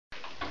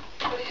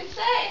can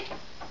say.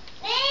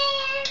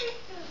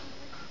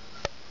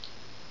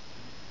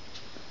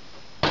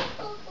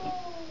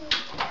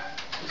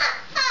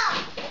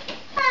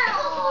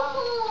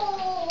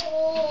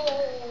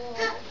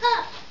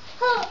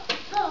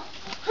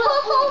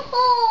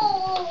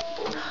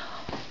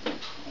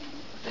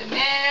 Say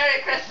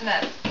Merry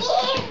Christmas.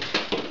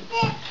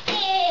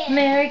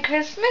 Merry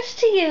Christmas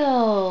to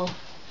you.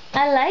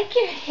 I like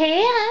your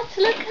hat.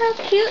 Look how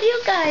cute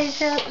you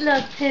guys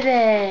look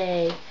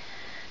today.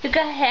 You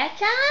got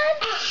hats on?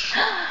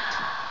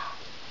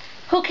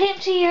 Who came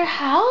to your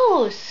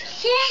house?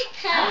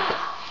 Santa.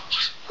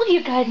 Oh,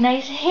 you got a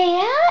nice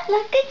hat.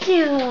 Look at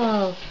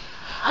you.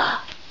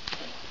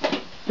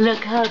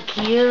 Look how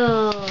cute.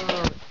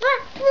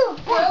 Look,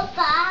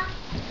 Poopa.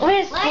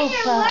 Where's Where's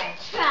your Poopa? work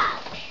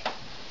truck?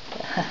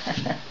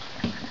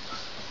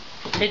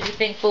 Did you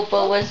think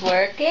Poopa was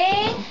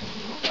working?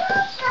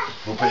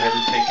 Poopa had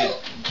to take it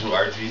to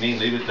RG&E,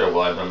 leave it there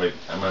while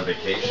I'm on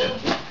vacation.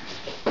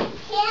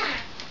 Yeah.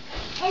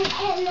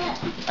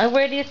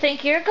 Where do you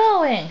think you're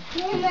going?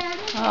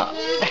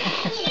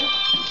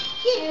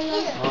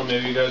 Oh,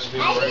 maybe you guys would be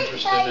more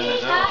interested in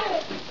it now.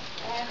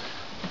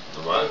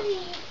 The what?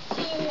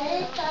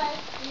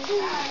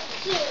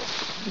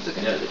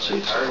 Yeah, the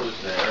car was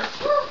there.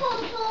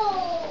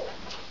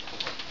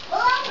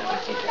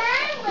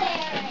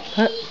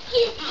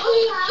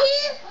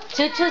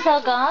 Choo-choo's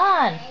all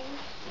gone.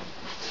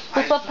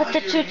 Poopa put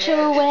the choo-choo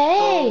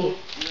away.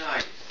 So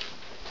nice.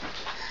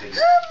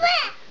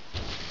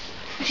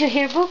 Did you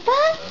hear Poopa?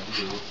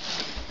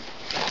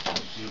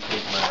 You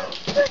take my out.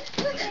 You want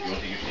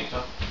to take your sneaks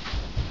off?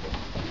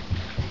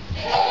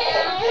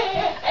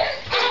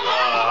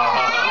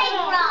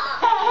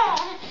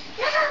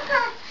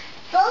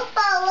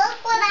 Poopa, look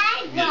what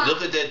I Yeah, got.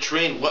 look at that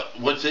train.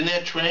 What's in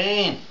that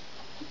train?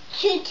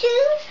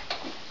 Choo-choos?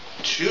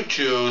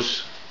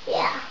 Choo-choos.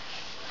 Yeah.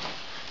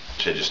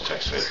 Should I just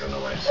text it on the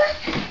way?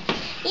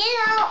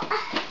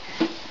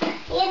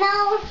 You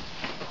know,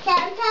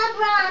 Santa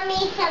brought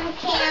me some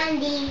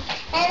candy,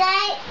 and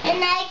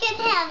I could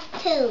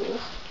have two.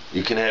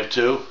 You can have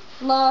two?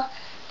 Well,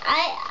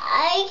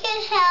 I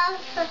could have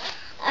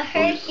a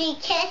Hershey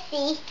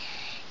Kissy,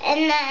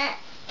 and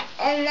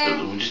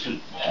then We just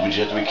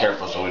have to be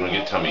careful so we don't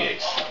get tummy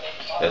aches.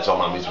 That's all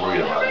Mommy's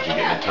worried about, is you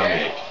getting a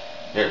tummy ache.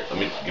 Here, give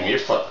me your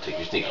foot. I'll take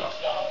your sneak off.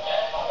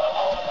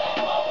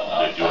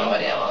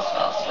 Somebody almost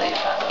fell asleep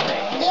on the way.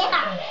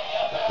 yeah.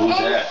 Who's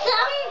And that?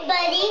 Not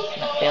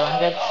feeling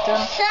good still?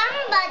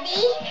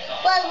 somebody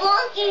was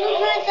walking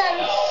through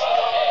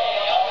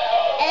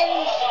and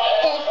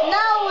the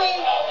snow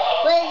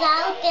was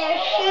out their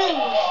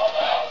shoes.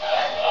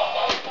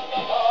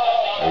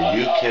 Are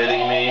you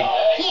kidding me?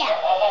 Yeah.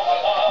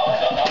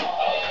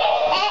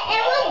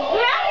 It was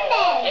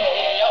grounded.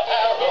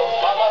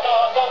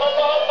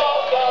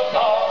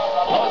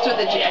 Those were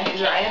the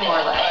jammies Ryan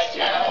wore last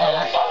year.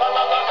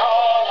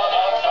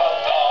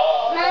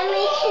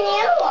 Mommy, can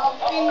you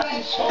open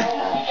this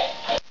one?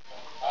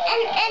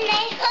 And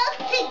they hook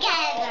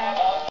together.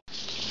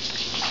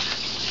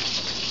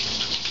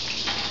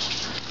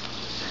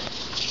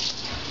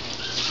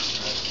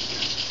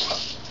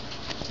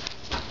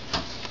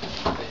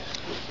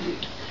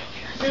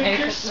 Merry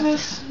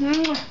Christmas.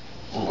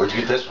 Where'd you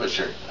get that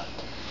sweatshirt?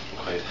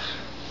 Quite.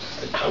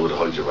 I would have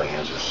hugged you. My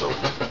hands are so.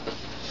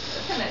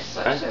 That's a nice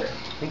sweatshirt.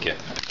 Thank you.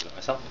 I did it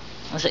myself.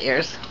 Was it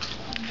yours?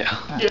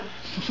 Yeah.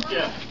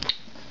 Yeah.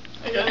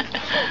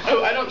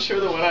 I don't share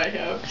the one I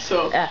have,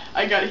 so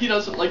he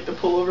doesn't like the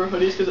pullover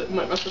hoodies because it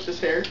might mess up his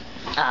hair. So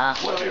I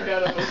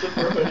got him a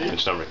zipper hoodie.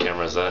 Which number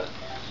camera is that?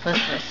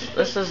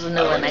 This is the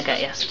new one I got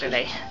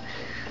yesterday.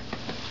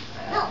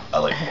 I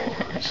like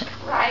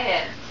pullovers.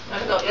 Ryan,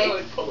 wanna go I eat?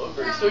 like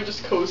pullovers, they're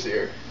just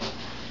cozier.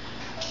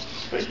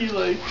 But he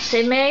likes...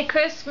 Say Merry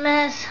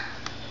Christmas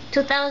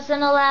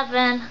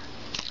 2011.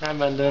 Hi,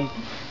 Brendan.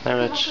 Hi,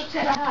 Rich.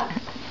 Hi,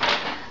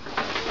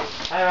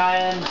 Hi,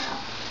 Ryan.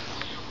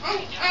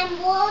 I'm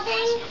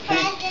holding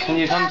presents Can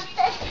you come? up to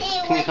see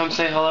Can you come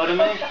say hello to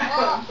me?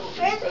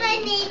 First I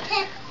need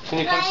to Can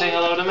you come say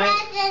hello to me?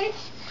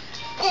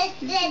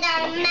 presents that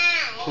are mine.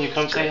 Can you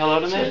come say hello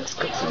to me? First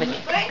I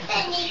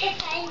need to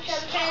find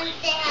some friends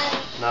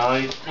that No,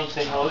 you come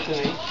say hello to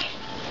me.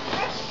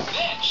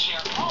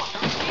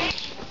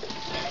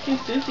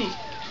 He's busy.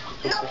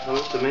 Come say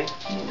hello to me.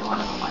 Neither one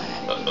of them wanted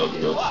anything to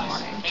do this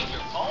morning.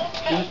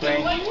 Excuse me.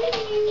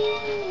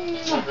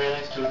 It's not very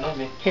nice to ignore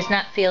me. He's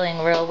not feeling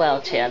real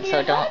well, Chad,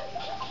 so don't.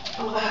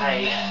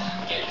 Hi.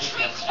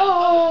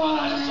 Oh,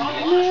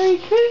 Merry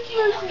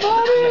Christmas,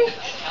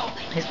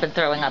 buddy! He's been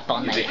throwing up all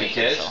You night. Vicky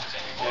kiss? so.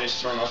 Yeah,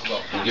 he's throwing up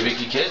about. You give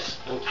Vicky a kiss?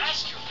 They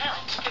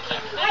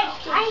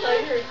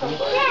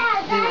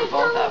were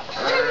both up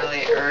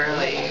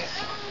early.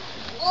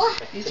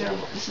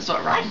 This is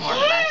what Ryan wore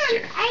last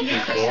year.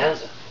 Yeah.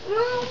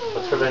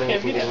 What's preventing you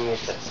from giving me a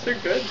kiss? They're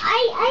good.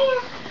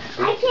 I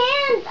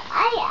can't.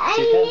 I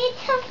need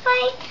to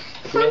find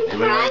Anybody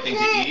want anything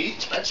to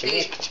eat? Let's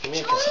eat.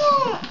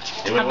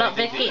 How about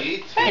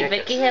Vicky? Hey,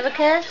 Vicky, have a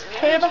kiss?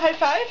 Can we have a high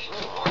five?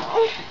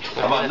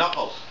 How about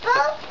Knuckles?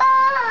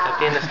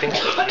 Happy and distinct.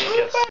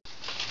 Yes.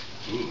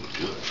 Ooh,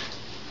 good.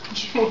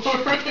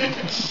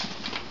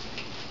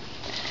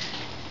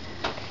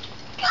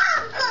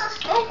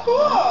 Oh, cool.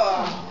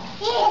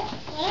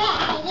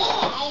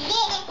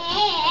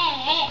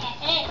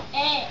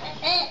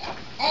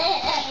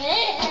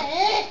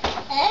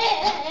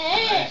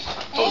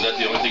 Oh, is that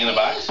the only thing in the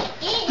box?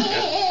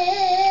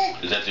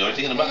 Yeah. Is that the only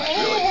thing in the box,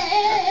 really?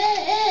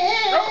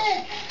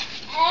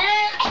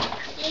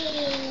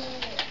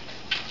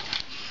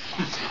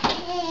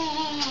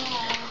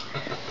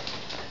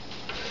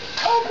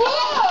 Oh,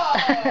 cool!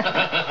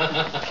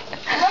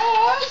 How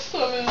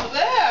awesome is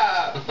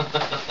that?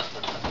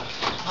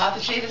 I'll have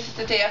to say this is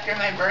the day after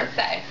my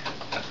birthday.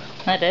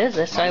 It is.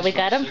 That's why we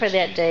got him for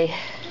that day.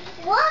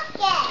 Look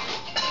at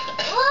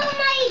oh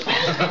my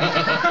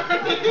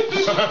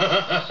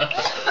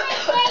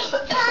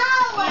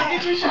I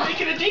think we should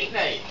make it a date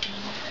night.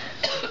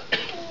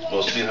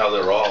 Well, seeing how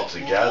they're all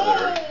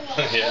together.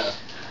 Yeah.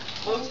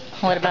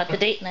 What about the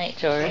date night,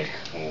 George?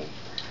 Well,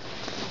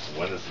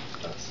 when is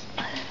us?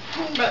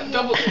 But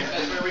double date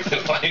night where we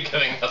Why are you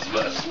giving us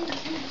this?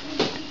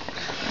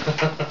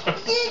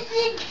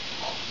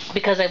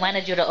 Because I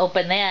wanted you to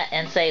open that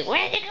and say,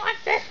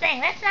 what's this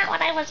thing? That's not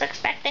what I was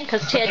expecting.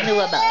 Because Chad knew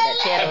about it.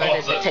 Chad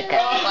ordered the ticket.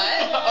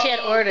 What? Chad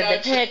ordered the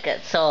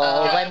ticket.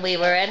 So when we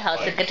were at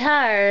House of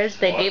Guitars,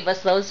 they gave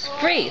us those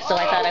free. So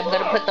I thought I'm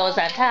going to put those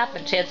on top,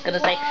 and Chad's going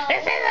to say,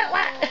 this isn't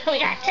what we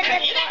got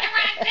tickets. You did the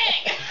wrong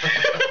thing.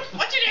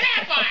 What you do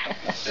that for?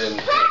 And,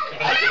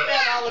 I do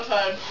that all the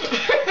time.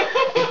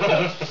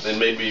 and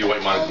maybe you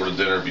might want to go to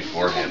dinner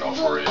beforehand, I'll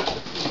for you.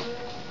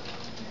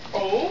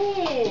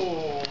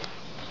 Oh.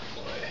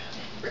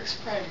 Rick's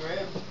prime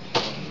rib.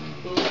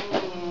 Ooh.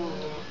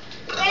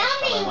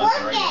 Mommy, look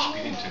at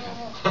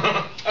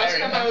Last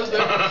time I was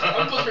there was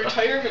Uncle's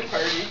retirement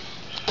party.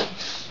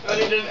 And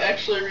he didn't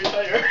actually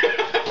retire.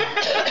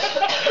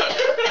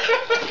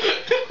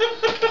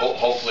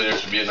 Hopefully there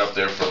should be enough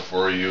there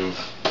for you.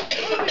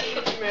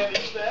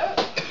 Manage that.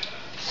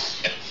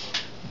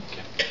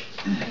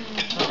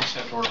 Just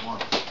have to order more.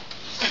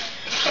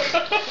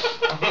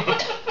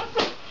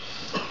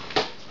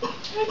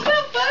 What's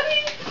up,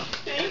 buddy?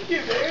 Thank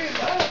you very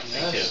much.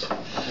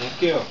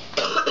 Thank you.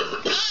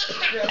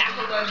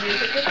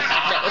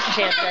 That was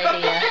Chad's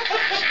idea.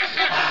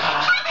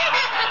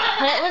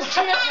 That was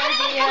Chad's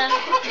idea.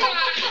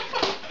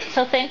 So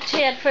thank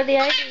Chad for the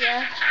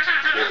idea.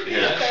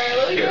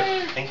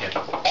 Here. Thank you.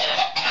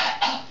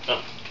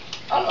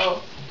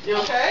 Uh-oh. You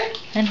okay?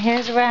 And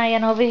here's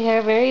Ryan over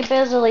here very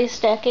busily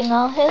stacking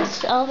all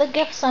the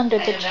gifts under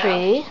the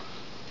tree.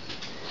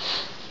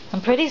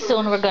 And pretty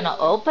soon we're going to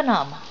open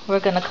them. We're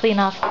going to clean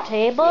off the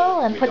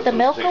table and put the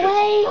milk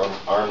away.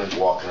 Arn is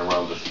walking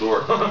around the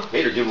store.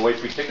 Hey, they're giving away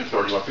free tickets.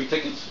 Or do you want free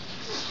tickets?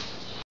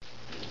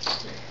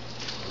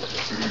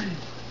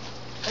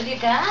 What do you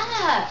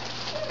got?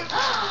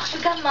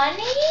 You got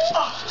money?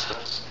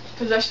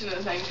 Possession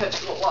is an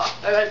intentional law,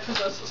 and I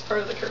possess this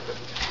part of the carpet.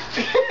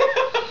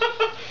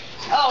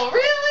 Oh,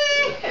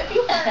 really? Have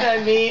you heard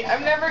of me?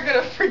 I'm never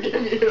gonna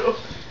forgive you.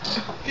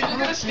 You're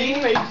gonna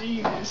stain my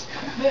jeans.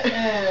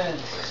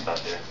 It's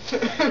not there.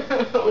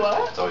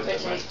 What? It's always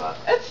been my spot.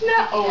 It's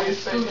not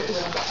always been your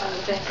spot.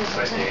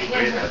 My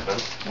grade has been.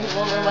 Move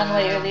over one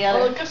way or the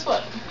Well, other. guess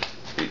what?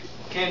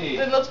 Candy.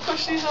 Then let's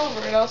push these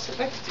over and I'll sit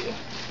next to you.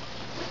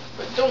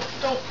 But don't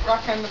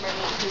rock onto my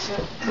knee because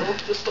it'll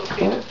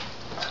dislocate it.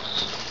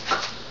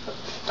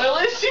 At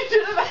least you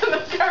did it on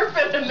the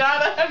carpet and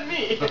not on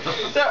me.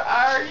 There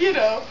are,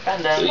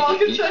 small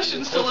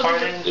concessions to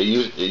live in. It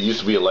used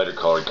to be a lighter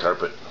colored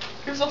carpet.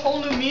 Gives a whole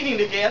new meaning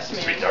to gas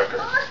It's me. be darker.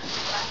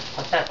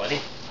 What's that,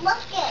 buddy?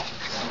 Look at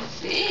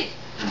See?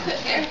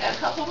 Here, got a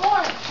couple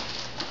more.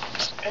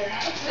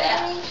 What's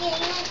that?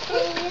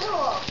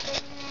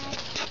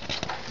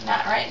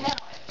 Not right now.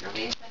 After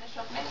we finish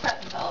opening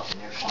presents, I'll open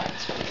your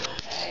coins for you,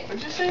 okay?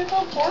 What'd you say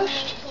about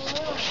borscht?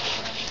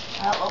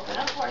 I'll open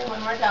them for you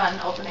when we're done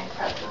opening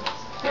presents.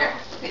 Here,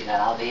 we got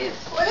all these.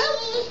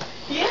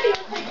 Yeah, you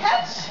play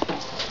catch.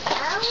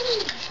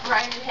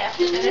 Ryan, you have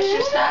to finish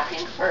your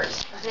stocking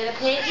first. Is it a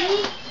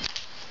piggy?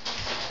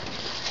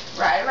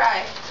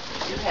 Right.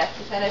 You have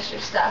to finish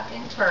your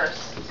stocking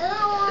first. Is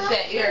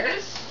that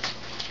yours?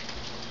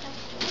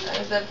 Or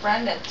is it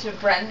Brendan? To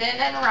Brendan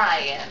and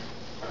Ryan.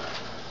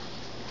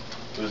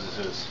 Who's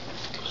this?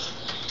 Who's?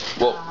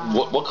 Well,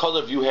 what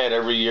color have you had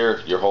every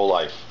year your whole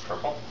life?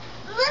 Purple?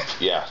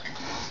 Yeah.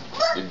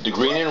 The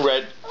green and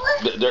red,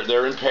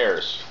 they're in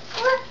pairs.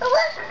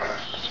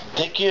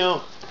 Thank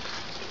you.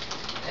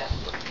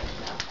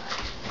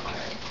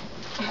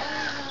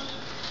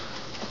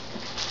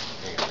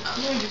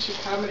 I'm gonna get you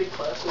comedy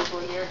classes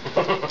one year.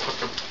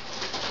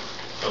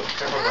 Oh,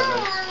 careful,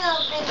 Brendan.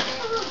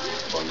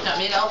 Want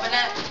me to open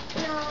it?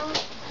 No.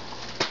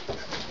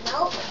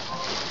 Nope.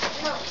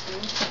 No.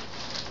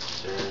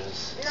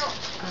 There's... No.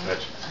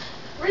 Rich.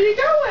 Where you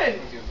going?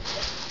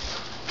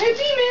 Hey,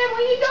 D-Man,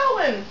 where you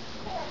going?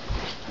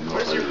 You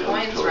Where's your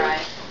coins,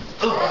 Ryan?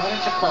 I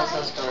wanted to close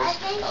those doors. I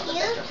think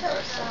you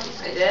took some.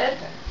 I did?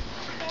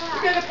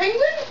 You got a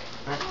penguin?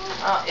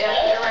 Oh, yeah,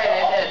 you're right, I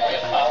did.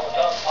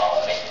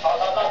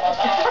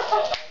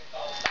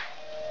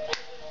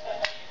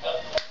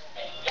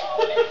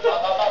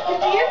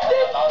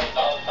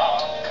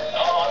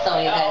 So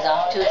you guys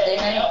off Tuesday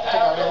night to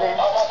go to the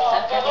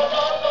soccer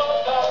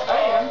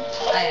game?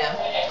 I am.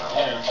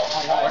 Are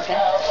you working?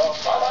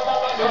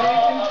 Maybe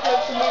you can put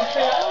some more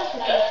 $10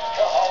 with it.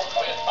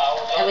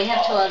 And we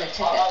have 2 other tickets.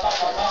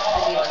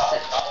 I gave us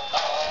 6.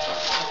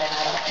 But they're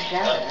not up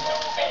together.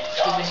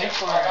 Even your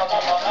 4 are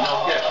together.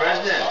 No, get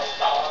presents.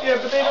 Yeah,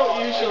 but they don't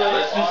usually.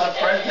 Let's do some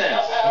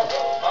presents.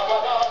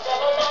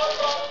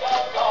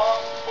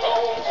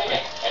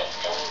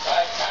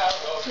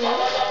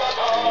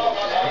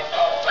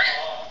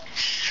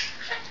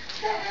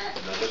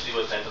 Now go see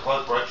what Santa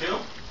Claus brought you.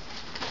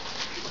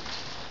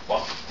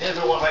 Well, he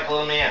doesn't walk like a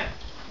little man.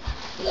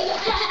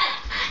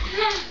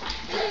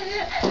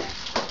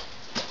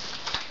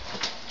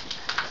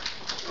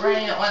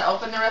 Ryan, you don't want to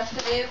open the rest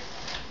of these?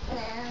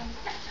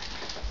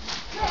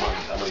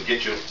 I'm gonna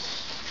get you.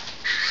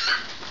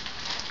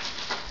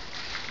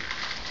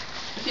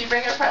 If you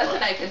bring a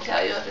present, I can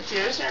tell you if it's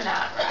yours or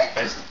not, right?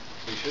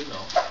 You should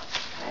know.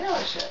 I know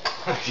I should.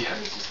 Yeah.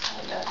 He's just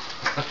kind of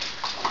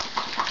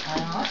I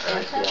don't know. not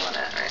really feeling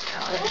it right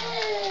now.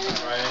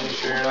 Ryan, you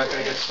sure you're not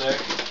gonna get sick?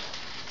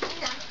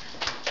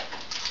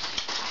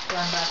 You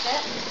want to wrap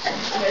it?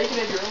 Yeah, you can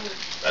have your own.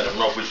 I don't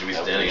know if we should be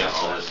standing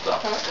up on this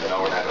stuff.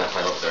 No, we're not gonna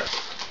climb up there.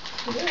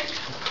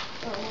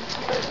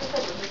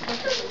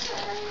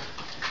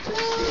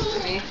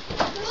 Me?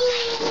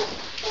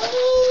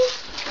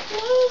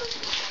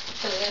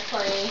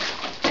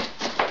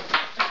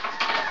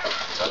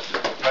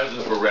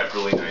 Presents were wrapped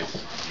really nice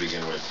to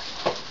begin with.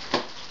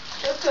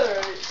 That's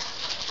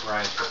alright.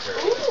 Ryan's prepared.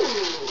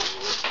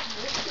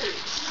 Ooh.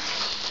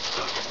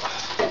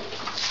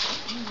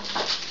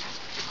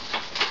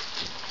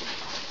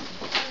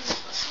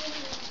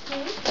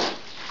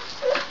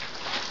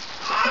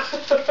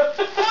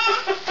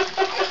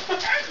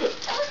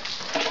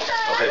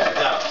 Okay, sit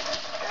down.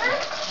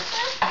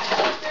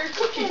 They're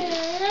cookies.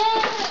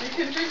 You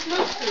can drink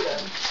milk through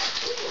them.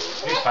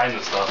 You find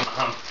this stuff,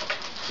 Mom.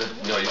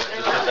 No, you have to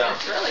sit down.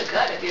 It's really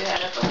good. Have you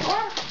had it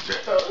before?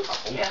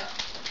 Those? Yeah.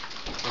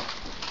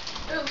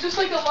 It's just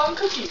like a long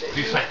cookie. That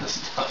You find this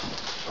stuff.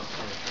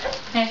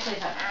 Here,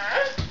 sweetheart.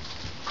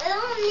 I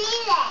don't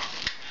need it.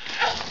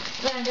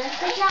 Brenda,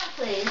 sit down,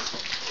 please.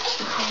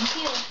 Thank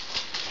you.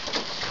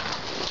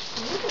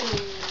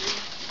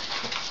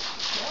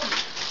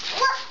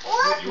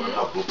 What? You want to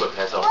help Lupa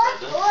pass out What?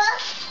 presents? What?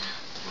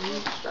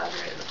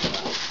 Strawberry.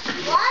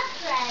 What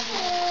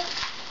present?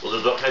 Well,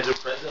 there's all kinds of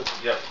presents.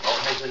 You have all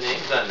kinds of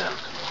names on them.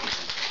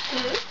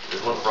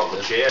 There's one for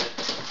Uncle Chad.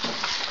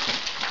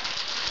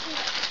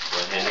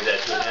 Want to hand that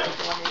to him?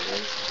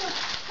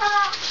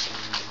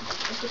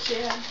 Uncle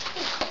Chad.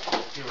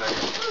 You're right.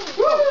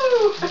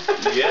 Woo!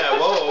 Yeah,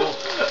 whoa.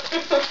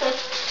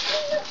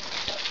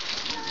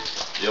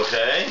 You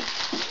okay?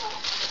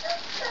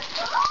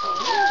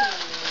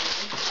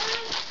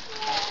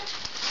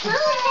 Who is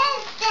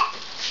that?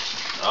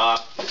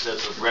 It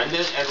says for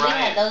Brendan and We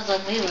had Ryan. those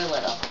when we were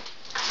little.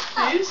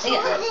 These?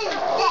 Yeah. Who is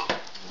that?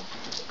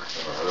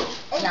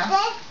 Is No.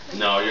 this,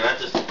 No, you're not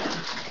just. is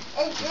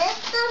this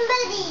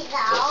somebody's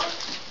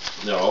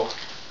house? No.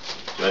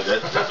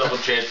 That's Uncle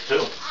Chad's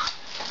too.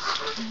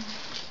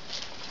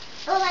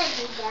 Oh, I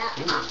did that.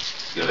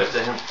 Give that to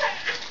him.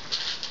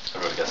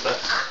 Everybody guess that?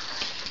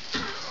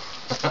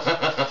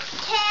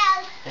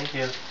 Cat. Thank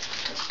you.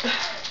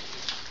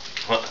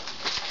 What?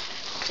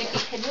 Vicky,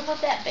 can you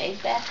move that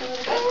bag back a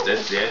little bit?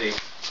 That's Daddy.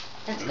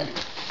 That's good.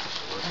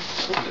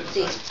 We can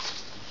see.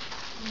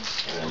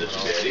 And this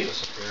is Daddy.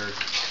 Disappeared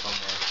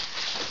somewhere.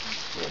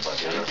 That's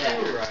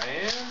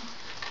Ryan.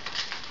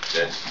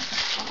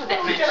 Put that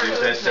in my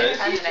That says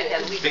I mean, I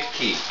had leave it.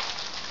 Vicky.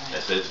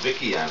 That says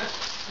Vicky on it.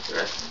 The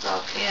rest is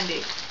all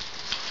candy.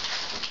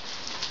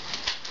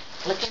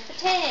 Look at the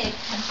tag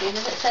and see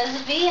that it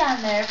says V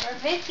on there for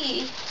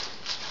Vicky.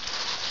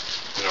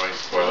 You don't write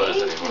square letters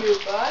Thank anymore. you,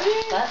 buddy.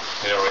 But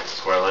You don't write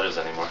square letters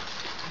anymore.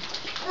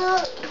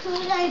 Who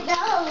did I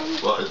know?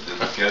 Well, it's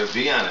got a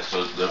V on it,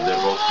 so they're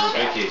both for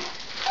Vicky.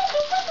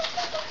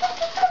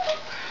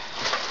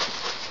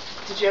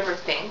 Did you ever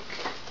think?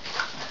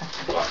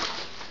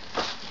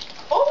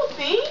 Oh,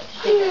 thank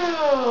he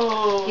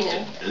you.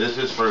 didn't. This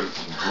is for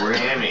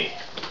Grammy.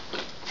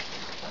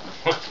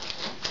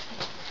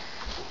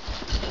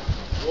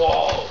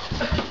 Whoa.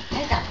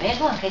 There's a big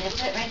one. Can you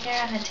put it right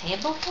there on the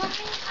table for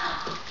me?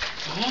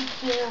 Thank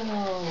you.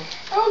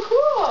 Oh,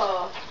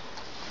 cool.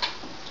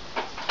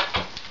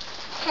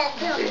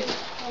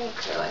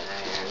 Acrylic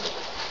iron.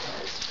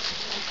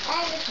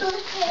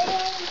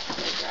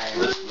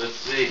 Let's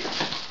see.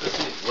 Let's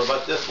see. What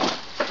about this one?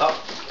 Oh,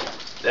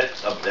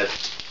 that's.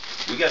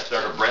 We got to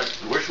start a Brent.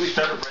 Where should we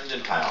start a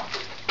Brendan pile?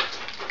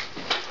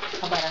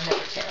 How about under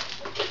the chair?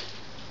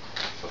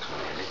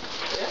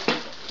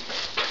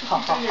 Ha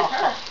ha ha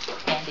ha.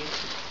 Candy.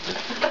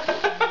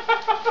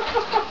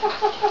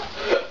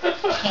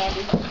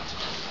 candy.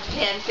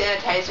 Hand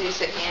sanitizer, you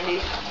said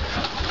candy.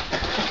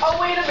 Oh,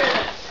 wait a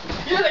minute.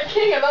 You're the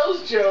king of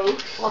those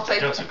jokes. Well, it's like,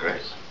 Jokes are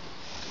great.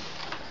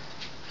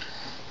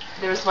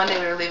 there was one day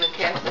we were leaving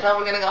camp. I said, oh,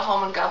 we're going to go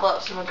home and gobble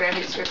up some of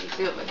Grammy's turkey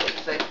soup. And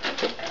it's like,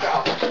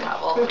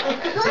 gobble.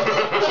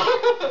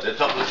 It's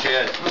up to the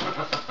shed.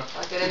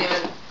 Like, I didn't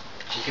even...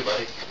 Thank you,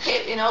 buddy.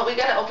 Hey, you know what? We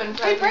got to open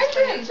presents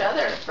for each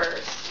other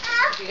first.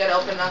 You got to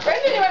open up.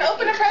 Brendan, you want to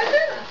open a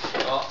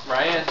present? Oh,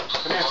 Ryan,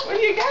 come here. What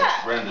do you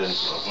got? Brendan,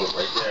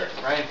 right there.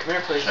 Ryan, come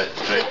here, please. Should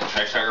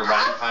I start a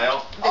Ryan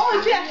pile? Oh,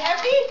 is that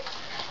heavy?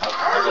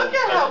 Oh, look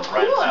at how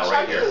Ryan cool pile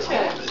right here.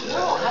 Chuck Is is.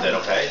 that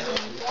okay?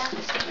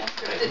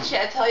 Did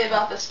Chad tell you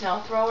about the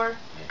snow thrower?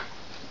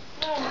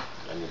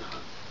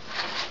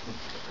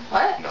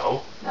 What?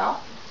 No. No?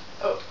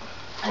 Oh.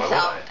 Why It's would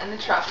out I? in the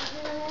truck.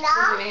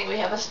 No. We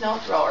have a snow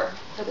thrower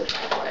for the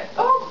driveway.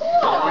 Oh,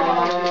 cool. So we're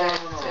gonna give you guys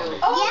two.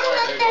 Oh, Yeah,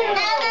 but there's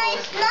not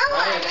nice snow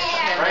on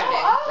there. Everything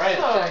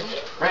Awesome.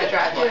 for the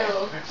driveway.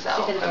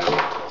 So,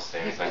 Don't say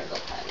anything.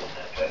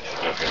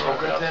 Okay, Oh,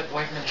 grab that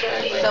Wegmans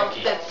bag, so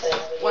Mickey. that's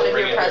one of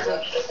Bring your it here.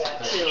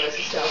 presents too, is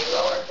a snow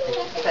thrower.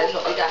 That's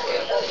what we got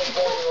you.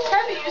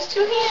 Have to use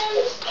two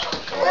hands.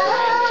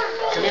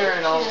 Come here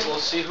and we'll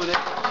see who they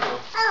are.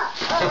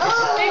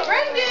 Hey,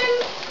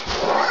 Brendan.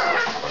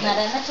 Not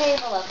on the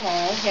table,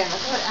 okay? Here,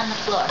 let's put it on the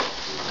floor.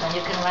 Then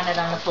you can run it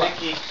on the floor.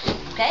 Mickey,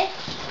 Okay?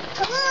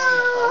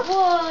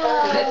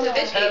 Whoa. That's a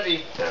it's big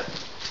heavy.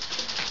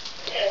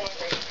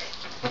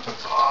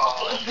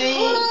 Oh, thank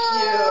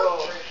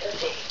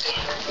you.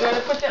 You want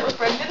to put that with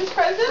Brendan's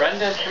present?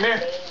 Brendan, come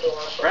here.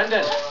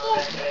 Brendan.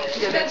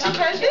 Is that your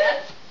present?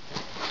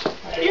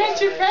 You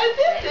want your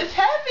present? It's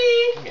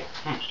heavy.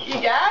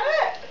 You got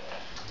it?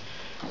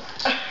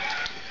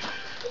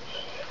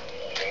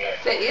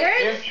 Is that yours?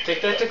 Here,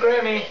 take that to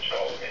Grammy.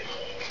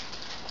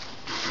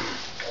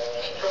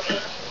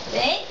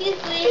 Thank you,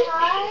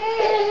 sweetheart.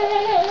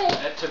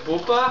 That to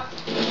Boopa.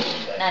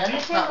 Not on the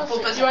No, table.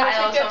 Boopa's You want to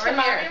pile's take that over to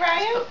Mommy, here.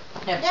 Ryan?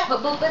 Here, put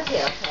Boopa's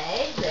here,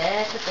 okay?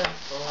 That's a good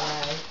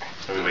boy.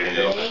 Are we waiting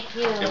to Thank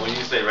you. Yeah, when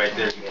you say right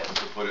there, you have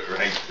to put it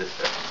right there.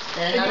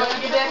 Then And you another want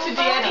to give that to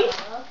little Daddy?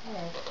 bottle.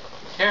 Okay.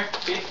 Here,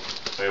 Pete.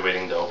 Are we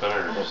waiting to open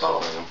or just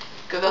Both. opening them?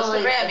 Give those Oh, to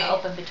he's gonna Grammy.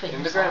 open between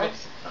Give them to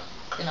themselves.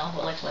 You know,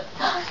 like what?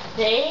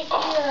 Thank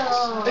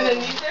And then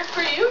you. these are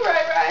for you,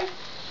 Ryan.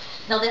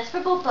 No, that's for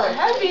Boopa. They're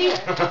heavy. You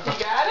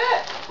got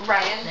it?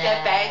 Ryan,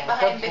 that bag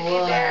behind Good Vicky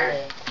boy.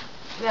 there,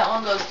 that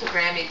one goes to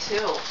Grammy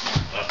too.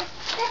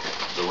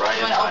 The You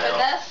Ryan want to open pile.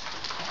 this?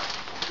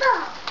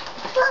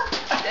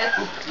 That's,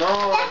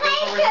 No,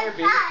 this over here,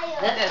 Pete.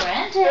 That's That's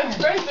Brandon.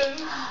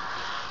 Brendan's.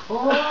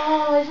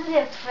 Oh, isn't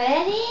it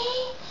pretty?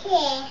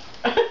 Yeah.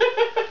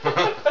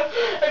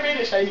 I made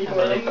it shiny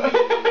for him.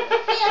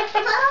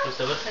 Just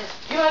have it.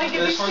 You want to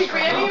give This these to one's for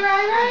Grammy, you.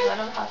 Ryan? I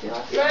don't know how you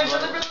want You want to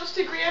deliver those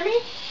to Grammy?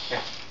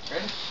 Yeah.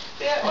 Ready?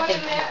 That one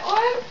and that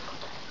one?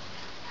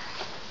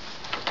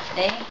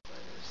 Thank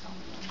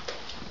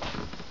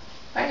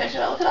Right, don't you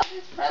want to look at all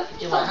these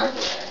presents You wanna? over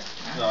there?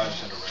 No, I just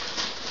had to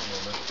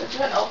write Don't you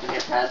want to open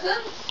your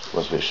presents?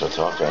 Must be shut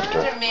off They're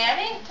after.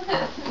 Manny? Look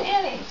at this,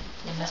 Manny.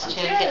 you, Miss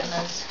Chair, getting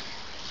those.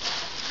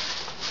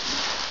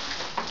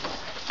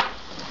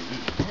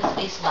 His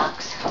face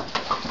box. Oh,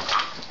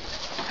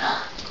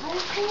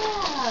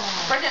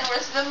 yeah. Brendan,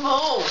 where's the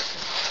move?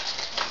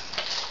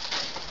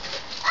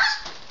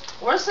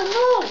 Where's the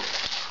move?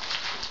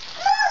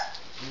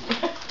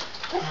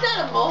 That's not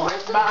a move.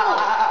 Where's the move?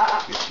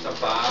 Bah. The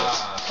bar.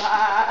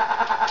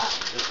 Bah.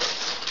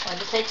 What'd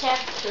you say, Chad?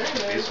 Sure,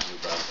 man. These will be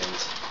brown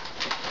things.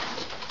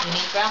 You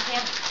need brown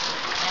pants?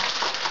 Yeah.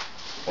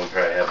 One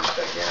pair I have is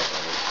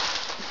gigantic.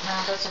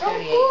 No, those are Oh,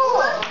 38.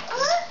 cool.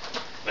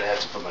 I have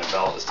to put my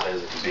belt as tight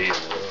as it can be, and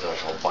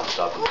it's all bunched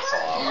up and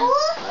fall out.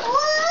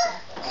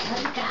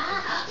 Good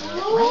God.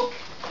 Wink.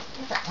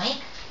 Is it wink?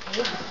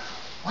 Wink.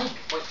 Wink.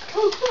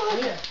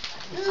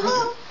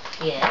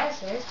 Yes,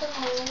 there's the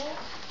move.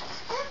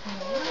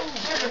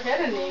 Never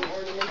had a name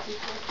ornament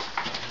before.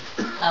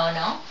 Oh,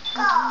 no?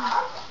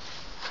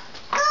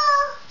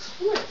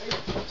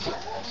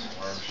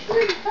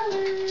 Pretty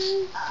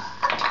colors.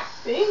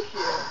 Thank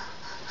you.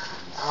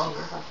 Oh,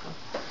 you're welcome.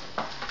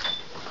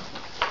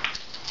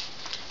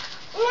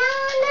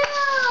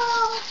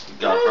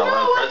 Got for a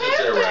lot of presents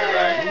there, right? What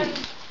happened?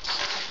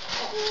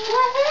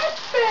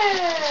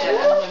 Yeah,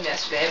 I told him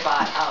yesterday I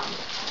bought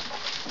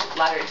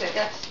lottery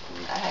tickets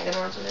at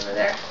Hagedorn's when they were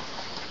there.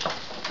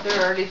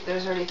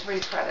 There's already 3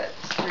 credits,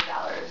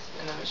 $3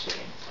 in the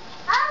machine.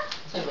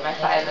 So I put my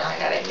 5 and I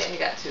got it, and he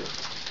got 2.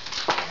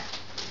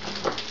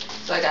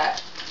 So I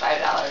got $5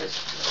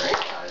 or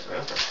 $8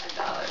 worth for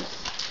 $5.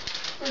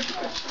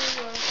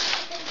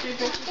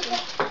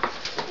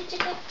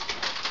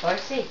 Or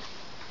see.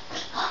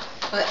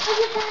 But What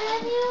you got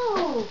on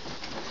you?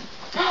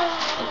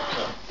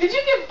 Did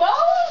you get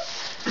bows?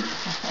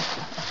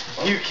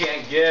 You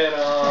can't get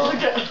Look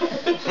them. at.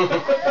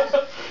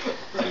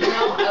 you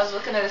know, I was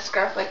looking at a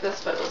scarf like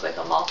this, but it was like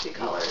a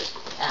multicolored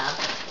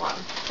one.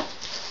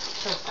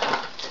 So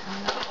soft.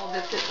 Well,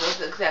 it was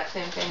the exact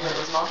same thing, but it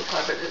was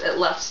multicolored, but it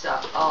left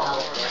stuff all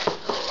over it.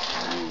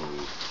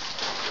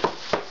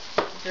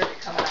 It's already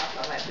coming off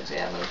on my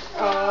pajamas.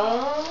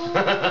 Oh.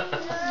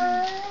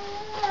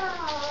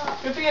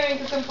 Good thing I didn't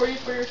get them for you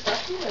for your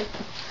stuff either.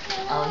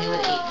 Oh, he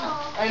would have eaten them.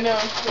 I know.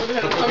 They would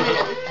have had a tummy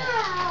ache.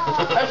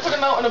 I put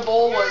them out in a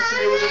bowl once and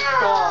they were just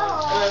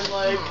gone. And I'm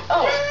like,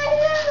 oh,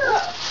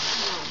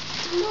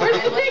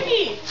 where's the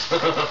piggy?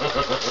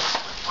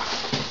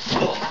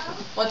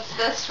 What's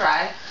this,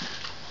 Rye?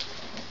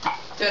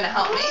 Doing to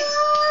help me?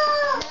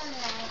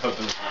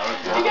 Open the snout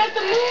if you You want. got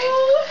the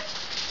move?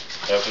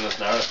 Open the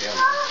snout if you want.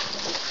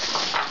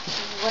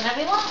 Whenever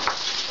you want.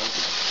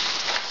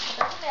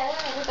 Doesn't matter.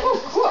 Everybody's Oh,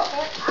 cool.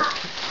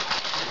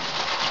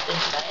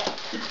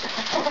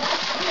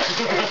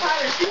 Enjoy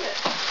it.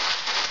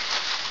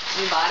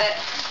 You bought it?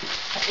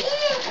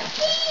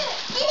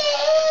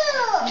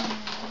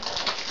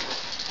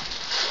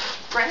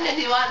 Brendan,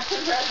 do you want to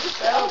read this?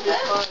 That'll be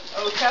fun.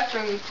 Oh,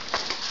 Catherine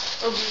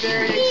will be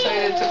very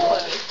excited to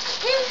play.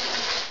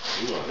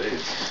 Ooh, one of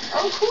these.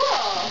 Oh,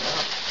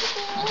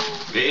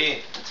 cool.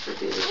 B. That's for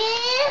baby.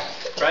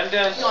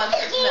 Brendan. You want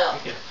some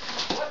milk?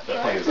 That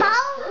thing is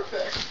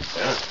Perfect.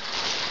 Yeah.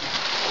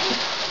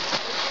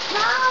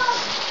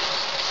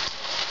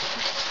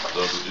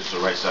 Those are just the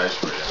right size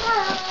for you.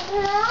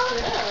 Yeah.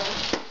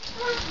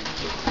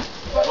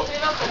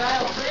 Busting up in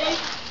aisle 3.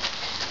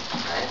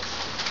 Nice.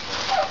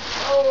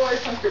 Oh, I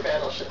sunk your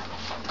battleship.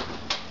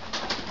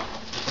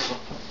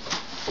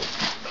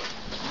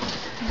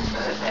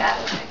 What is that?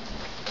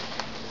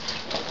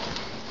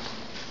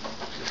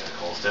 Is that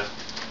cold stuff?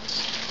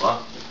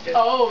 What?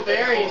 Oh,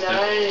 very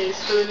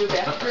nice. For the new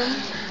bathroom.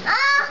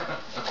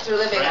 So we're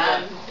living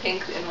on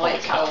pink and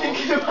white towels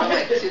from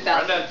like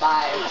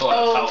 2005.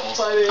 Oh, towels.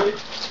 funny.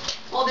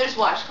 Well, there's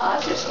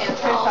washcloths, there's hand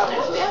towels, and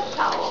there's bath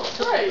towels.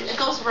 Right. It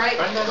goes right. It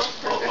goes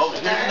perfect Oh, in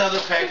here's there. another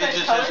package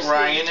that says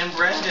Ryan and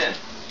Brendan.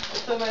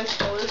 It's a nice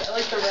color. I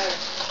like the red.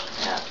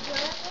 Yeah.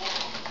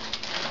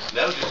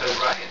 That was just says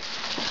Ryan.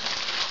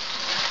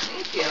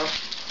 Thank you.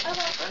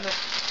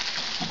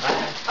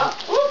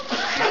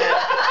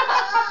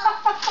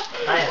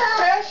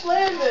 Crash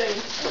landing.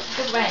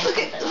 Good rain. Look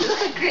at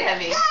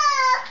Grammy.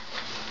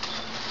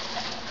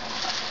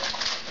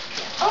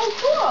 Oh,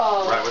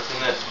 cool. Right, what's in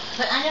this?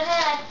 Put it on your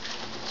head.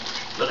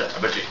 Look at it.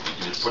 I bet you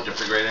just put your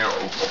finger right in there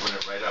and open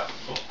it right up.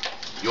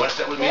 You want to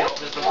sit with me and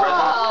open some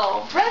presents?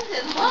 Whoa,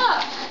 Brendan,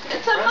 look.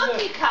 It's a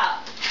monkey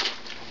cup.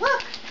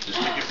 Look. Just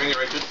stick your finger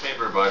right through the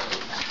paper, bud.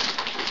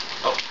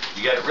 Oh,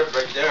 you got it ripped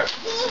right there.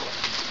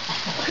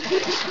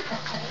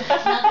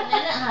 There's nothing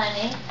in it,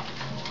 honey.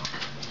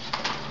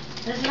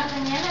 There's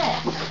nothing in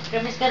it.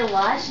 Grammy's got to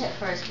wash it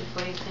first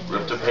before you can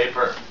Rip use the it.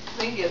 paper.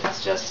 Thank you.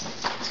 That's just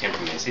This came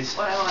from Macy's.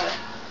 what I wanted.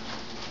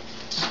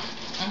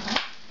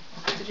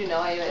 Mhm. Did you know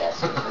I would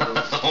ask you for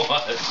these?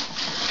 What?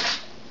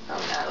 Oh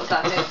no, it was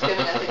on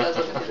Thanksgiving. I think I was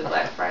looking through the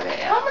Black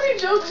Friday app. How many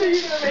jokes are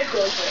you going to make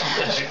like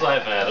that? She's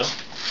laughing at him.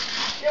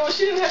 Yeah, well,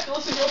 she didn't have to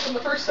listen to open the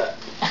first set.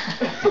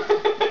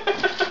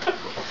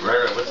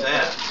 Rara, what's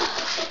that?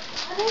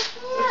 What is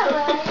that,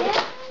 Ryan?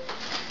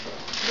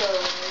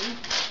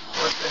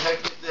 What the heck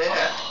is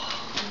that?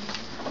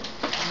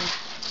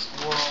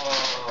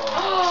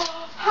 Whoa.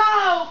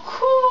 How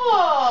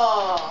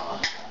cool!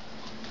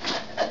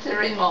 It's a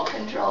remote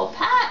control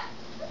pet.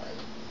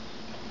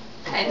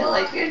 Kind of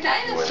like your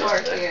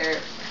dinosaur here.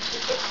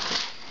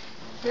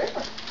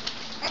 Yeah.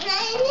 And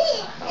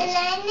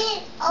I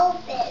need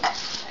open.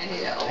 I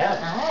need to open.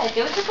 Yeah. Alright,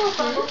 give it to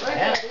Poopa.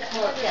 Yeah. There's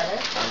one of the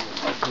others.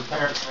 Some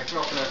parents, I can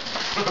open it.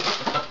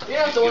 You're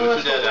not the one who Give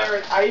has it to to Dada. wear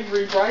an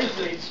ivory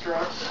bridesmaid's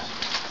dress.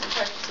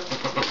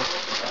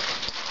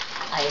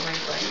 Ivory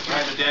Bird.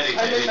 Try the daddy.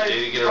 I did my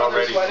Daddy, get it all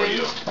ready brother's for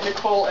you. wedding.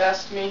 Nicole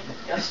asked me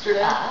yesterday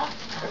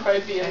if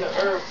I'd be in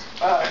the,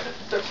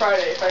 the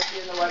Friday, if I'd be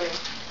in the wedding.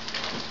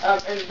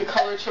 And the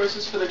color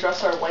choices for the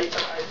dress are white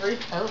and ivory.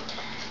 Oh.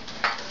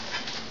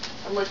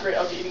 I'm like, great,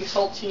 I'll be eating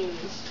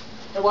saltines.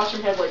 And watch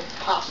him have like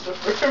pasta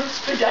for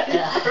spaghetti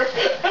Yeah.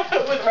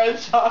 with red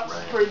sauce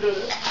Right. for dinner.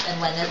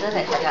 And when is it?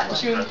 I forgot.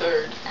 June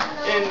 3rd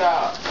in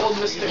Old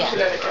Mystic, Yeah.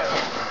 Connecticut.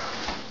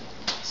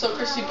 So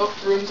Christy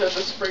booked rooms at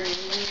the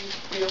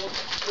Springfield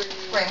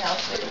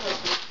Springhouse.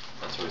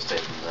 That's where we stayed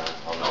from the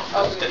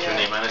Oh, Get your yeah.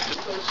 name on it. So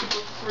she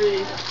booked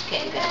three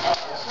Okay,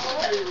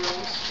 good.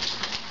 rooms.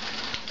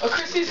 Oh,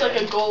 Christy's like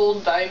a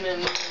gold,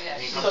 diamond, Yeah,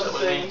 Can you come sit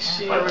with me? something.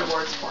 She For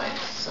rewards points.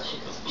 So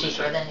she's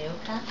cheaper than you,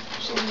 huh?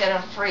 She can get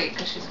them free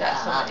because she's got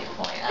so many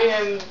points.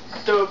 and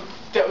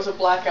that was a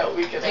blackout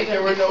weekend. Are you Like, there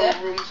gonna were be no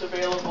sick? rooms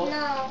available.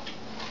 No.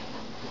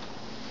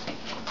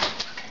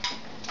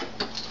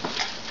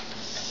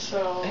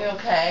 So Are you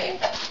okay?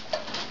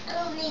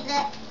 I'll leave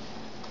it.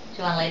 Do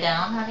you want to lay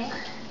down, honey?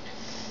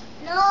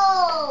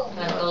 No. You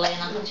want to go lay in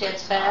Uncle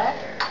Chip's bed?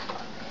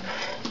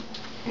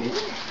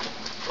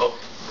 Oh,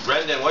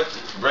 Brendan,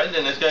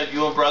 Brendan, it's got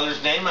your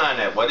brother's name on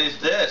it. What is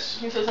this?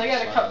 he says, I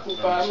got a cup,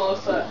 Poopa, I'm all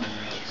set.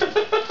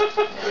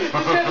 He's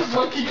got his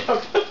monkey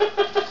cup.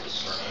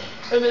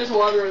 And there's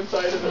water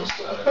inside of it.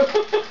 So.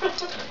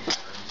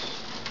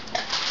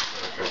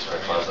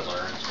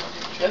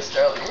 Yes,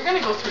 darling. We're gonna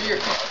go through your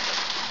closet.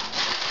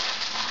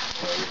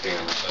 Everything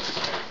on this side is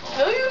very cool.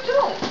 No, you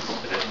don't.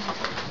 It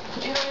is.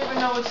 You don't even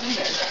know what's in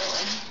there,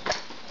 darling.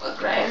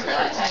 Look, Ryan's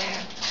really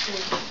hanging.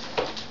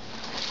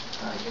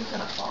 Oh, he's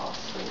gonna fall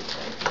asleep.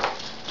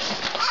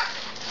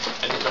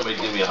 I need somebody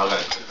to give me a hug on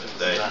Christmas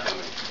Day.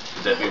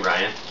 Would that be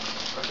Ryan?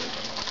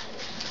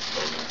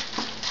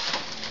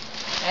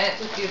 And it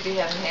took you to be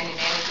having handy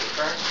nanny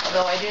paper.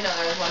 Although I do know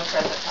there's one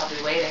present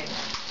probably waiting.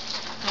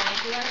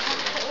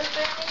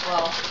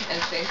 Well, and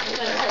same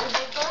paper.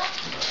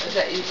 Is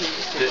that usually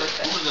just super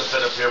I'm thin? gonna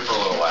sit up here for a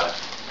little while.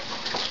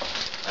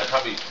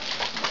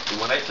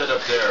 When I sit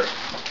up there,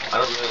 I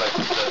don't really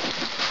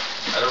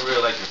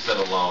like to sit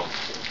alone.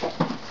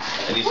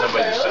 I need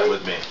somebody to sit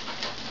with me.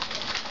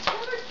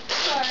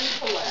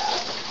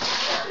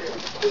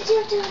 Did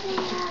you do that?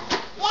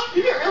 Yeah.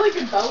 You get really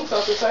good bounce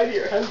off the side of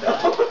your head though. I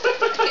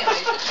can't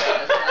wait to try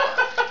this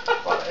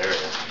out. Well, there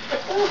it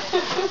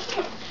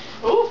is.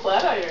 Ooh,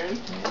 flat iron.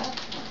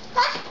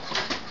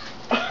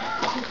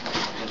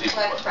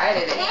 Black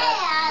Friday they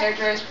had hair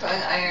dryers,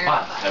 curling iron,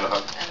 Have a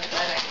hug. and the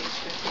flat iron each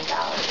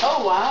 $15.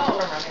 Oh wow. For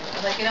running. I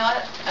was like, you know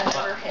what? I've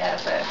never had a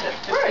flat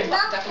Right. $15.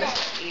 I'm gonna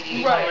spend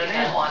 $80 Right. and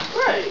get one.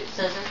 Right.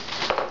 Scissors.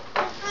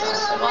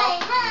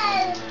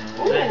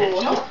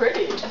 Ooh, how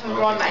pretty. If I'm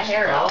growing my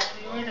hair out.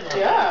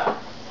 Yeah.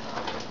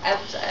 I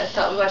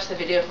thought we watched the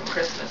video from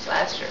Christmas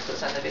last year, so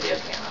it's on the video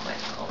camera. I'm like,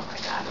 oh my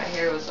god, my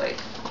hair was like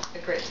the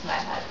grapes of my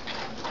head.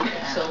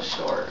 It's so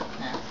short.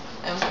 Yeah.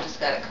 I must have just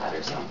got it cut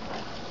or something.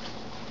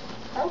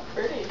 How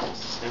pretty.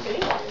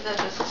 Sweet.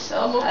 This is so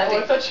Almost, heavy.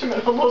 I thought you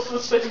meant almost the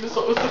same as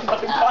what was in my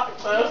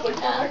box. I was like,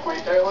 oh my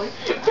wait, darling.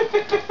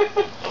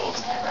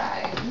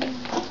 Right.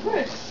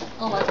 Nice.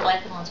 Oh, one's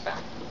black and one's brown.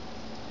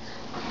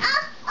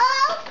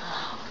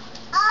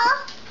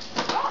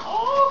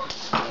 Oh.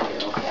 Are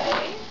you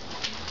okay?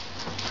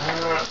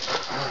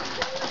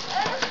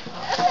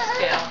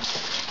 Yeah.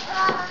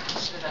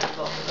 Should have done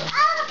both of them.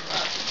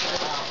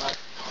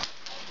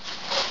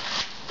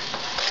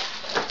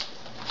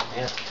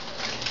 Yeah.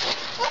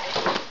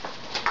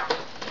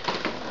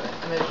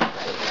 I'm gonna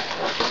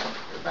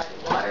your body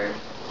water,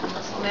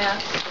 muscle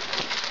mass.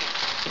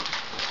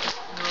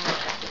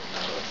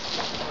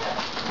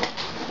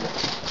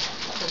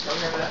 Since I'll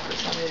never have for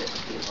somebody to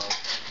people.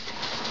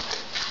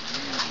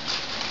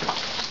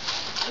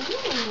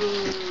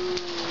 Ooh.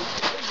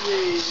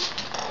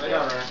 Lay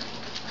down, Ryan.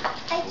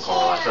 I'm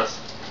calling Alexis.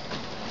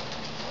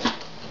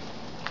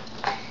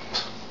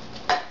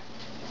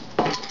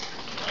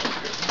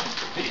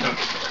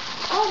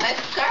 Oh, nice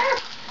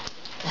scarf.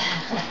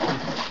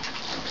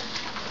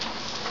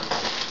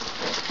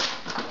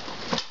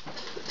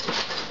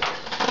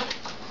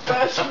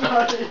 That's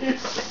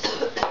nice.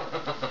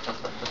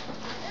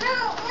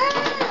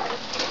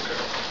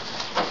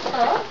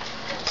 Huh?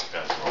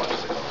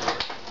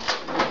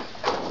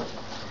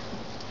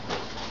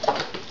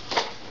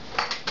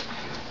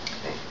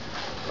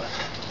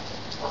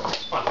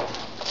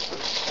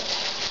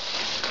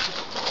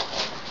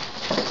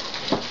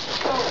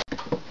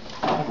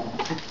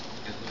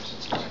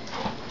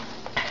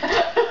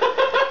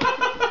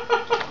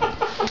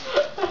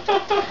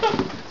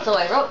 So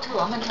I wrote to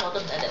them and told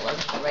them that it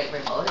wasn't the right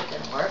remote, it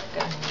didn't work,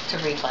 and to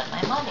refund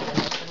my money. And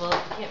they said, well,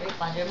 if you can't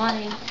refund your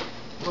money,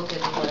 we'll give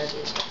you one of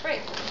these for free.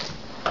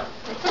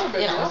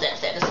 You know, is that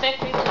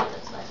satisfactory? So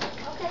I said,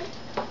 okay.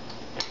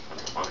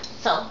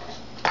 So,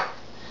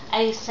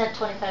 I sent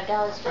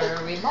 $25 for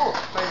a remote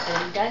for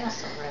the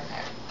dinosaur in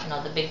there. You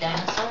know, the big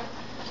dinosaur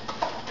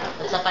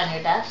that's up on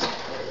your desk.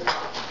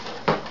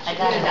 I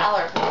got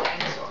 $1 for the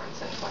dinosaur and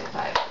sent $25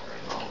 for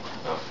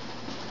the remote.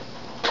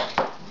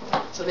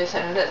 So they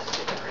sent it this, so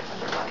they couldn't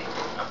refund their money.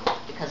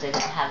 because they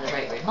didn't have the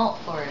right remote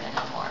for it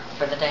anymore,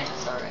 for the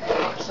dinosaur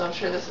anymore. So I'm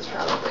sure this is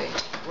probably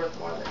worth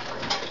more than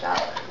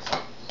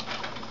 $25.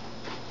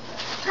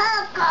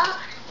 Papa.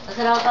 Is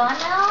it all gone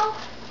now?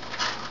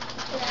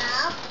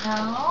 Yeah.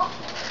 No?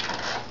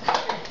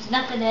 There's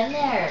nothing in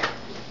there.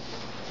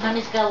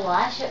 Mommy's gotta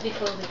wash it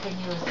before we can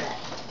use it.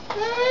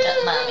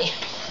 Mommy.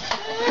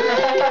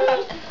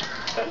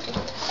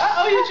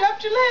 Uh-oh, you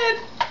dropped your lid.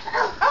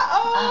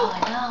 Uh-oh. Oh, I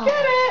know.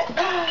 Get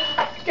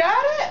it.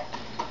 Got it?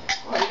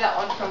 Well, you got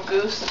one from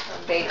Goose and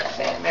from Bates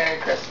saying Merry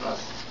Christmas.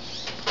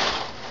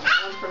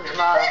 One from your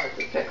mom with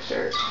the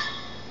picture.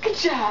 Good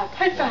job.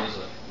 High What five. is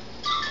it?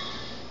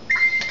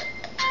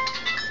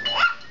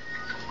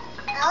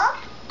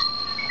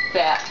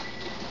 That.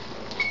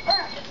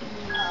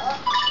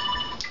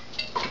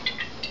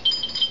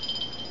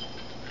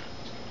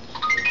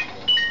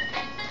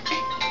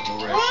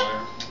 Blu-ray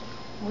player?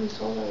 We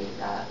told her you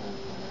got one.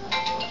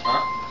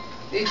 Huh?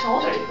 You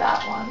told her you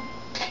got one.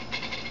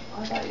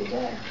 I thought you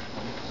did.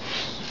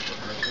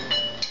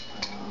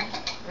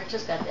 Rich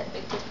has got that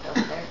big gift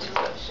over there too.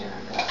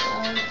 Sharon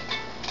got one.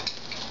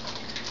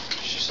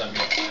 She sent me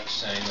a text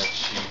saying that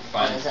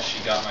What is it?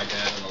 she got my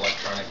dad an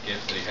electronic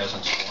gift that he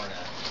hasn't sworn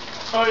at.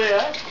 Oh,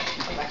 yeah?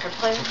 A record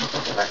player?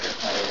 The record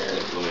player.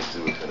 Let me see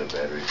what kind of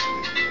batteries we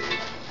need.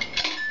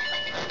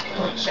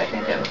 I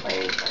think it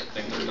plays I like.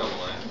 think they're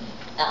double A.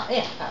 Oh,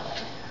 yeah,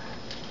 probably.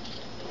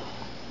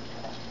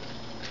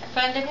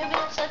 Brenda, you've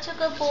been such a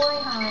good boy,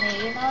 honey.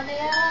 You know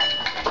that?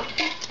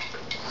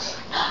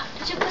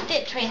 Did you put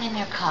that train in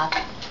your cup?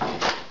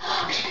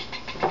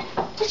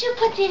 Did you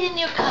put it in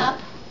your cup?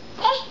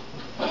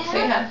 Let's see,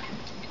 hon.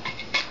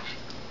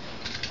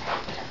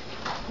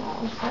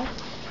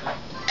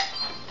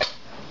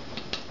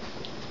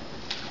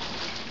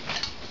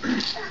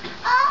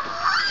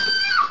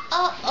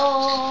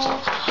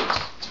 Uh-oh.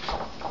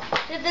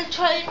 Did the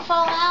train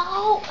fall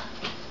out?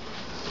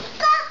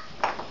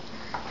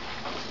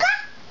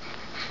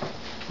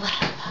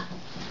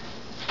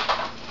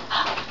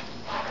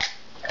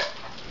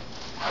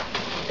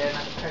 They're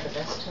not part of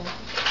this too?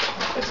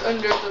 It's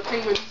under, the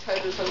penguin's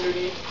head is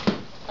underneath.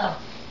 Oh.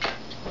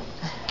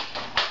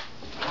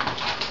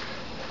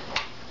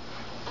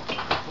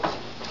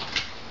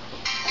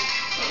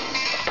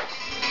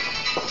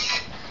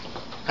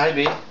 Hi,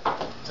 B.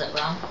 Is it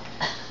wrong?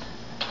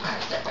 Or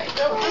is that right?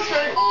 Nope, that's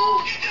right.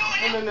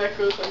 And then that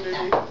goes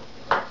underneath.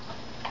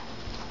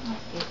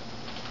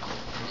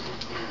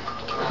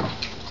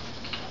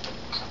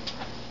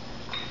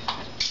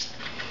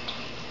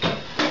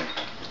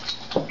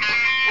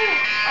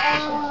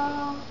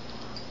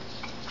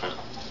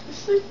 He's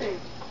sleeping.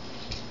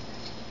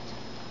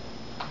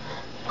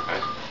 Okay.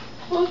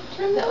 Well,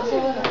 turn That was a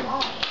little light on.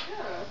 long.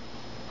 Yeah.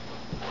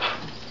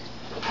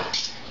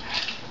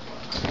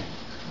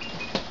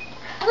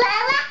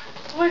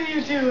 What are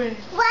you doing?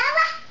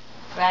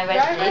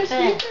 Rai-Rai's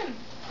sleeping. sleeping.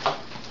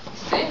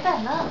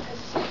 Sleeping, look,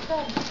 he's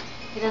sleeping.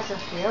 He doesn't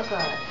feel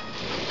good.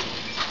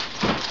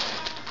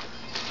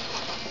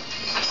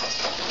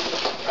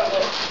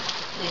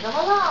 Leave him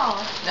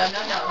alone. No,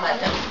 let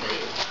them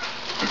sleep.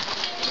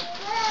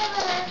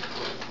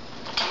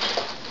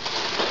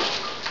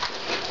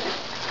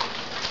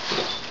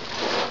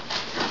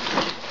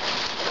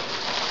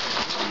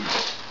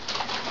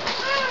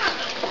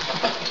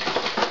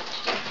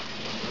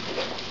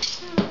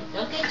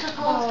 Don't get too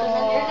close, because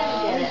then you're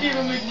gonna get it. Give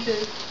him a honey.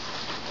 kiss.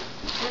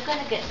 You're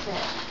gonna get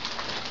sick.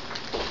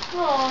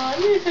 Aw,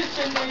 you're such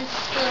a nice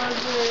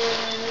brother.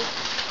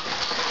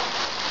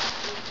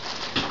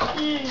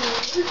 Yeah,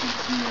 look at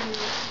you.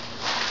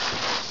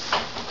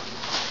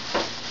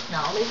 No,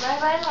 leave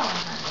Rai-Rai alone,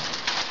 honey.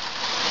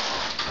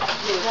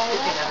 He was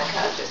sleeping on the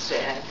couch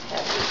yesterday and I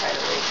had to try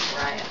to wake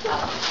Ryan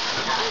up.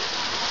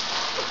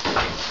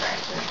 He's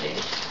trying to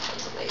engage. It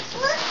was lazy.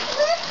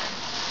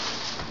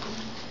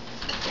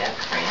 Yeah,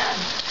 crayon.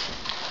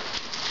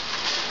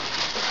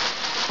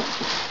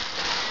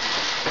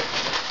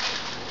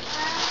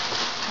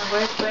 Now,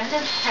 where's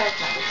Brendan's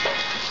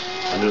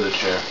present? Under the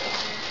chair.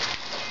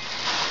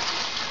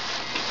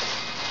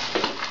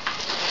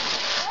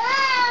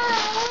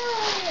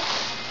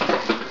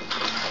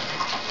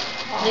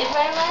 Leave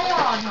Rai-Rai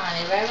alone,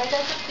 honey. Rai-Rai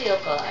doesn't feel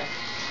good. Okay?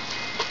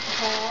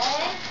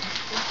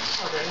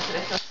 Oh, I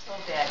feel so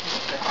bad.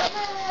 He's the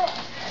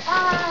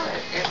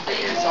You're 3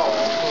 years old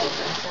and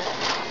moving.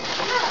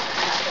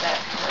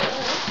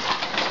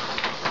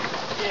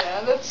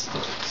 Yeah, that's...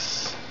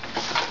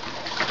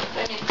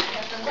 I mean, he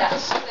hasn't got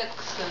 6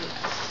 and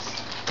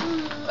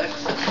like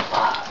 6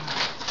 o'clock.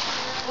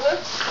 Well,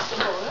 that's a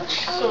bonus.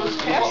 So it's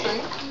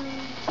passing.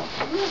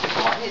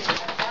 Well, he's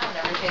been down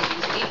everything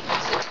he's eaten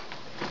too.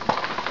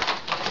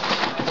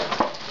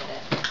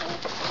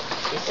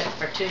 Except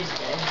for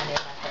Tuesday, and then he'll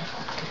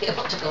have to be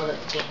able to go to the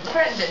game.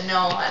 Brendan,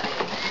 no, honey.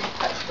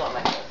 That's not my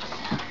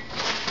husband.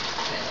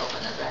 Can't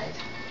open his eyes.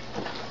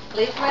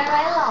 Leave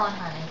Rai-Rai alone,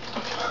 honey.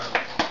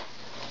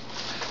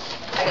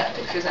 I got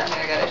pictures on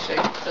there I gotta show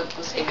you. So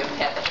was taking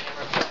pat the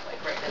camera like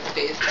right in his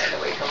face trying to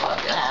wake him up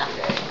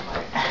yesterday.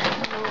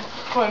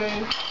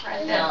 Funny.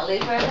 Brendan. No,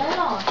 leave Rai-Rai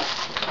alone.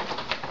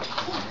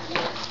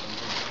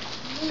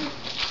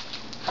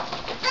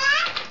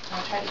 I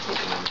tried to take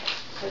him in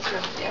his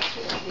room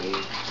yesterday.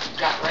 He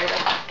got right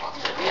up and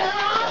walked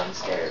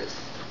downstairs.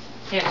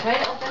 Here, try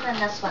to open the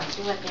this one.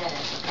 See what that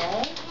is,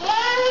 okay?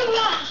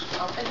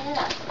 Open it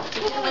up.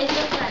 Give it away to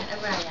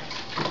Ryan.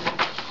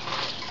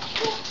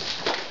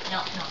 No,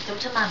 give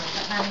it to Mommy.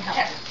 Let Mommy help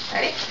Here, you.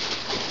 ready?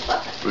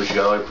 Look. Bruce, you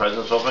got all your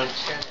presents open?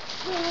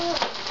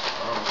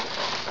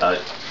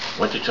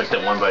 Why don't you check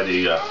that one by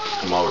the,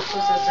 come over.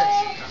 Whose is this?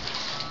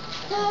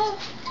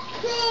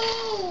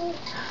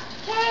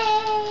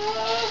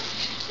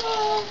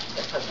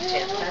 The present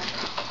table, then.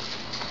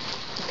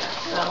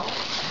 So,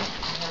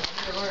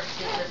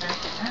 See if there's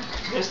anything, huh?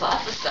 there's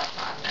lots of stuff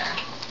on there.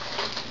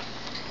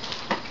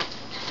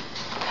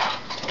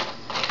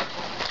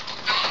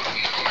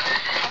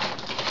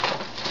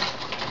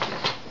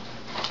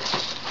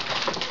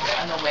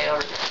 On the way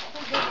over here, I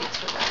think they need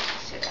to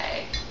rest today.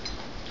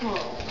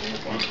 Oh. They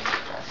need to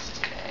rest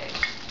today.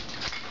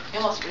 You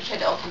almost tried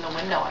to open the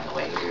window on the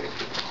way here to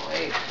keep them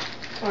awake.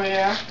 Oh,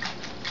 yeah?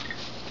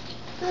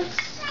 That's,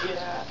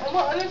 yeah. And,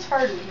 well, and it's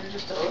hard when you're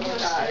just a He little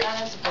was sick guy. on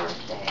his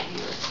birthday. He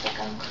was sick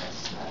on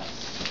Christmas.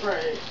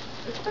 Right.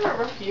 It's been a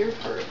rough year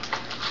for it.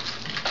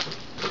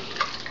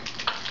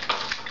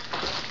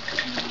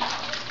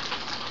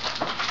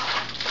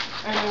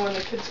 I know when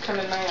the kids come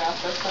in my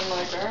office, I'm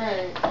like,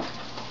 alright.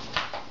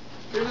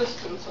 Your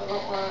distance, I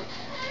don't want.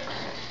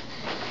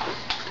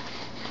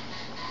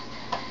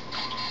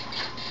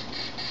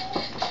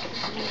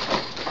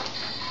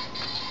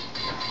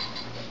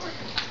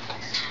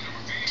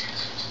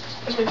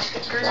 birthday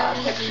sticker. Draw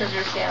a picture of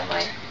your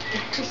family.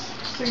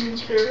 Just singing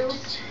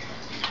carols.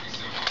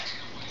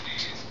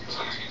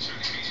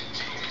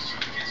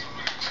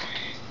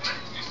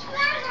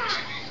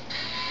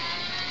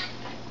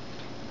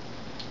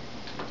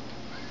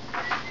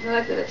 I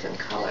like that it's in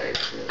color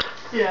too.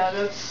 Yeah,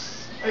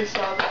 I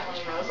saw that one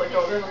and I was like,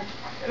 oh, then.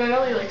 And I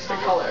know he likes to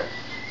color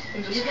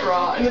and just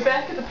draw. And the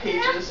back of the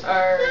pages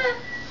are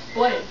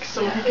blank,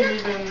 so he can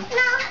even.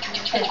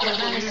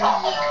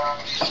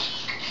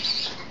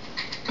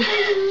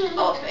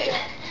 Oh, babe.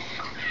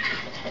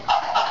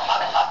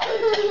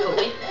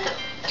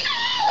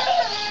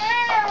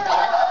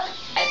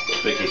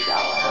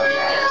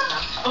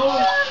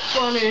 Oh,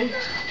 funny.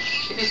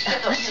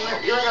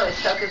 You literally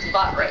stuck his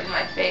butt right in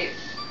my face.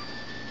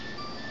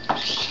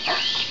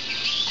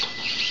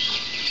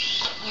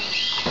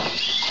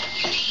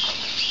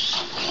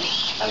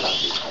 I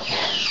love these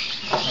hands.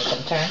 Make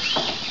them turn.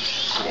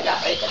 They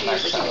got like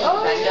these that you can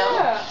Oh, bend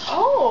yeah. out.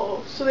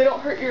 Oh, so they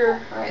don't hurt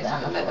your. Right, so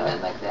you can bend them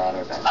in like that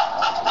or bend them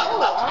Oh,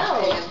 wow.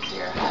 into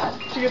your head.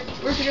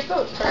 Where'd you get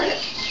those? Target?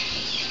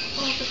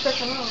 I'll have to check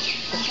them out.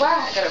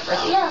 Wow. I gotta bring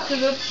Yeah,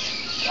 because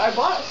I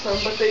bought some,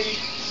 but they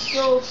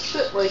still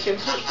sit like and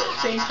hurt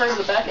the same part of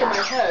the back of my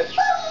head.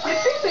 You'd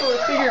think they would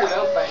have figured it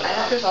out by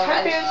now. Because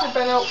headbands have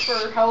been out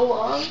for how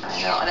long?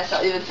 I know, and I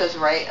saw it even says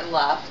right and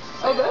left.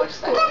 So Oh, you know that's which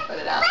side cool. to put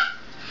it on.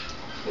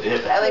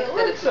 Yeah. I like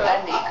that it's That works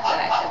out. bendy, because then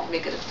I can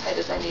make it as tight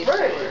as I need to,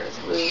 Right. or as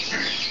loose.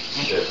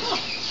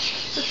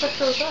 Just check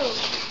those out.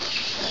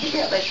 You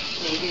get like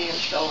navy and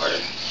silver,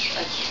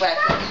 like black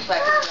and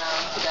brown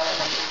together,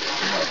 and then navy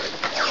and silver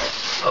together.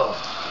 Oh.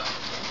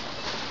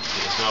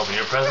 You guys gonna open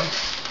your present?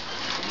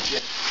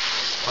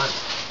 What?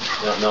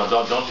 No,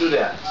 don't do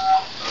that.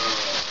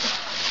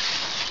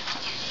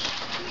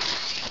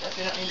 Guess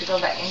we don't need to go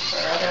back in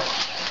for our other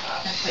one.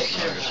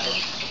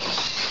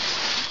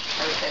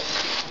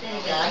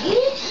 Doggy?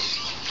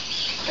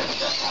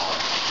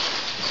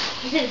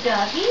 Is it a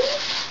doggy?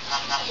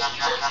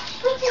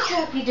 What's your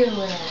doggy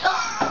doing? Oh,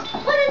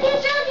 what did your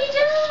doggy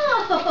do?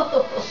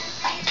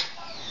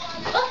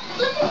 Oh,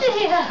 look at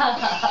that.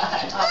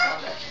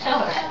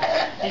 Oh,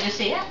 did you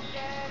see it?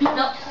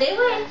 No, stay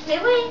away, stay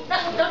away. No,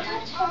 don't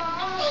touch.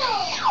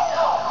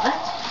 What?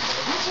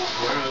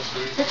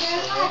 Sit there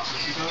and watch.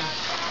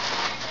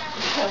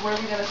 Okay, where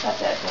are we gonna set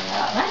that thing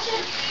up? Watch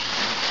it.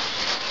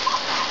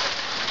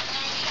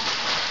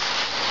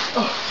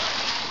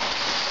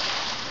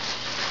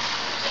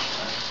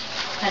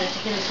 How did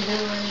you get it to do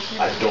when you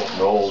I don't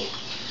know.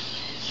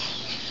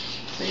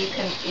 So you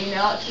can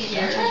email it to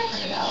here and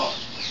print it out.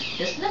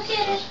 Just look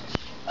at it.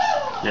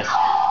 Yeah.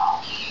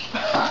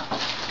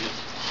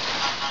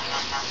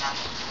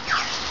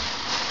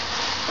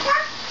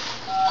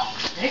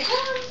 There it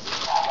comes.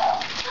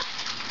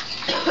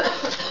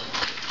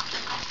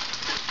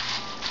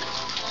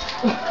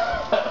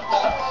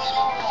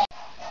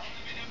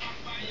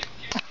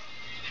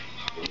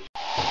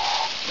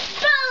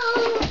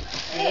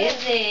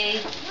 Easy.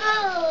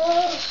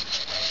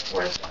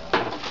 Where's the,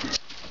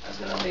 I was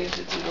gonna leave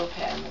the doodle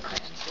pad and the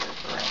crayons here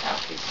for right now, in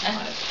case you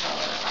wanted to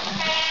color it on.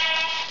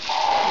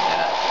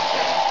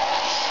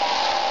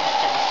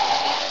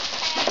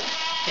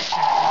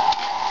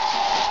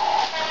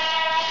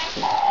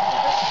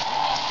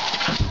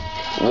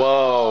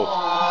 Whoa.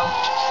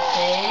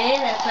 See,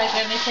 that's why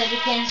Grandma said you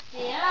can't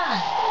stay on.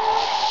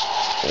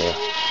 Yeah.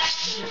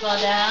 Did you fall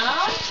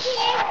down?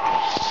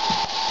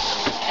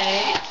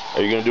 Okay.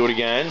 Are you gonna do it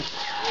again?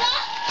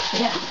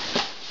 Yeah.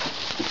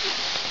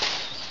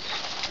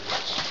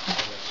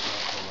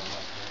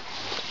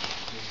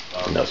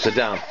 No, sit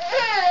down.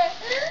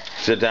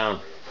 Sit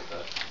down.